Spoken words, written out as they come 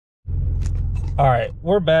All right,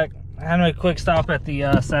 we're back. I had a quick stop at the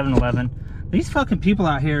 7-Eleven. These fucking people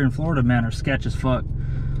out here in Florida, man, are sketch as fuck.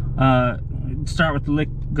 Start with the lick.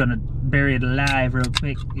 Gonna bury it alive real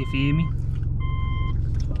quick, if you hear me.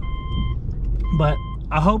 But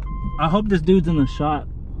I hope this dude's in the shot.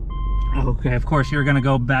 Okay, of course you're gonna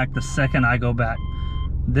go back the second I go back.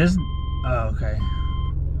 This, oh, okay.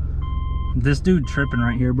 This dude tripping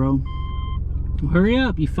right here, bro. Hurry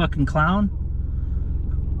up, you fucking clown.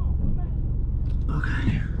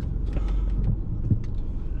 Okay.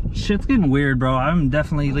 Shit's getting weird, bro. I'm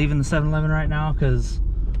definitely leaving the 7-Eleven right now because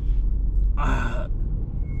I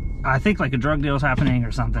think like a drug deal's happening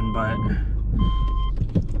or something, but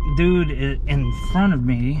dude in front of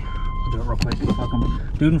me, I'll do it real quick. Fuck him.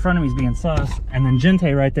 Dude in front of me is being sus, and then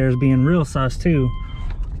Gente right there is being real sus too.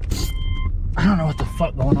 I don't know what the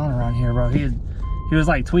fuck going on around here, bro. He was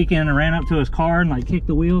like tweaking and ran up to his car and like kicked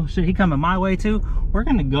the wheel. Shit, he coming my way too. We're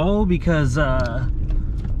gonna go because I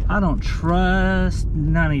don't trust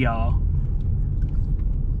none of y'all.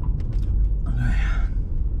 Okay.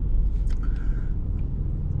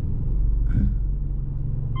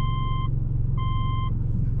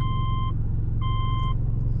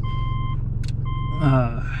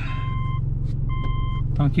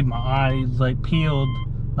 Don't keep my eyes like peeled.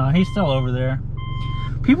 Nah, he's still over there.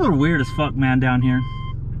 People are weird as fuck, man, down here.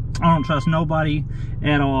 I don't trust nobody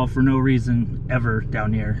at all for no reason ever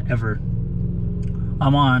down here, ever.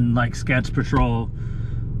 I'm on like sketch patrol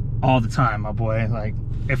all the time, my boy. Like,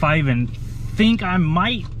 if I even think I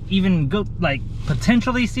might even go like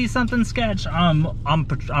potentially see something sketch, I'm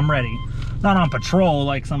ready. Not on patrol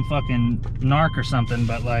like some fucking narc or something,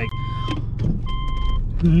 but like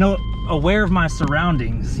aware of my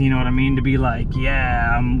surroundings, you know what I mean? To be like,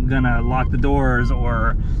 yeah, I'm gonna lock the doors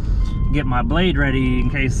or get my blade ready in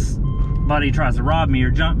case buddy tries to rob me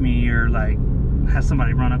or jump me or like have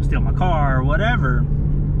somebody run up, steal my car or whatever.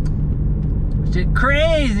 Shit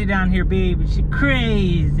crazy down here, baby. Shit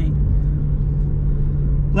crazy.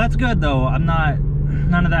 Well, that's good though.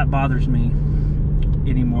 None of that bothers me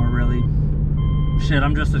anymore, really. Shit,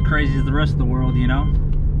 I'm just as crazy as the rest of the world, you know?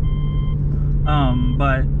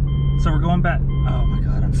 But so we're going back. Oh my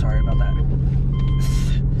god, I'm sorry about that.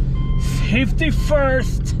 Safety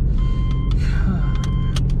first.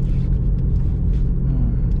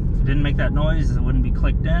 If it didn't make that noise, it wouldn't be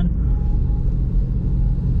clicked in.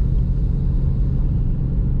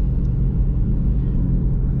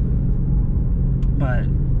 But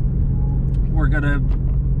we're gonna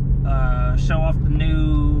show off the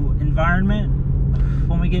new environment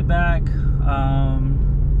when we get back.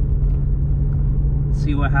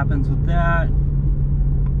 See what happens with that.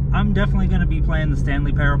 I'm definitely going to be playing the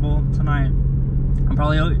Stanley Parable tonight.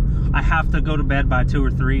 I have to go to bed by 2 or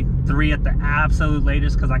 3 at the absolute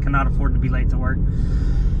latest because I cannot afford to be late to work.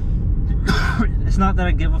 It's not that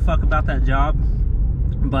I give a fuck about that job,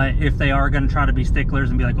 but if they are going to try to be sticklers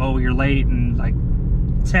and be like, oh, you're late, and like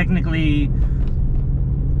technically,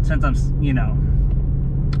 since I'm, you know,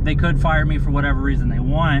 they could fire me for whatever reason they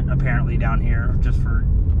want apparently down here, just for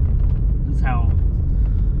that's how.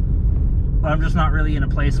 But I'm just not really in a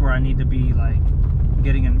place where I need to be like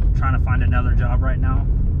getting and trying to find another job right now,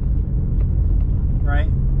 right?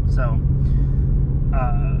 So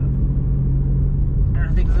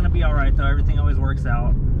everything's gonna be all right though. Everything always works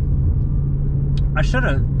out. I should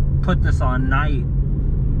have put this on night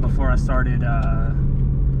before I started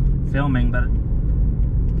filming, but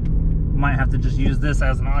might have to just use this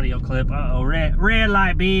as an audio clip. Uh-oh, red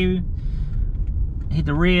light, baby. Hit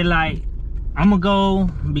the red light. I'm gonna go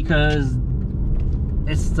because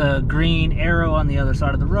it's the green arrow on the other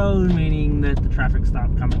side of the road, meaning that the traffic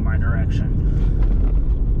stopped coming my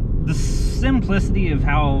direction. The simplicity of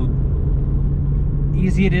how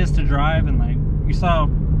easy it is to drive, and like you saw,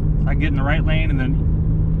 I get in the right lane and then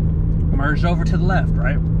merged over to the left,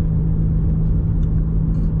 right?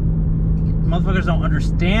 Motherfuckers don't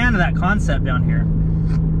understand that concept down here.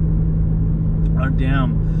 Oh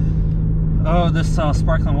damn. Oh, this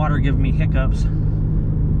sparkling water giving me hiccups.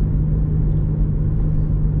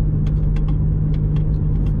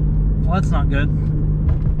 Well, that's not good.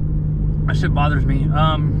 That shit bothers me.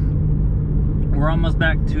 We're almost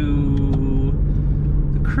back to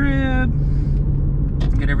the crib.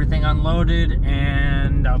 Get everything unloaded,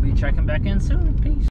 and I'll be checking back in soon. Peace.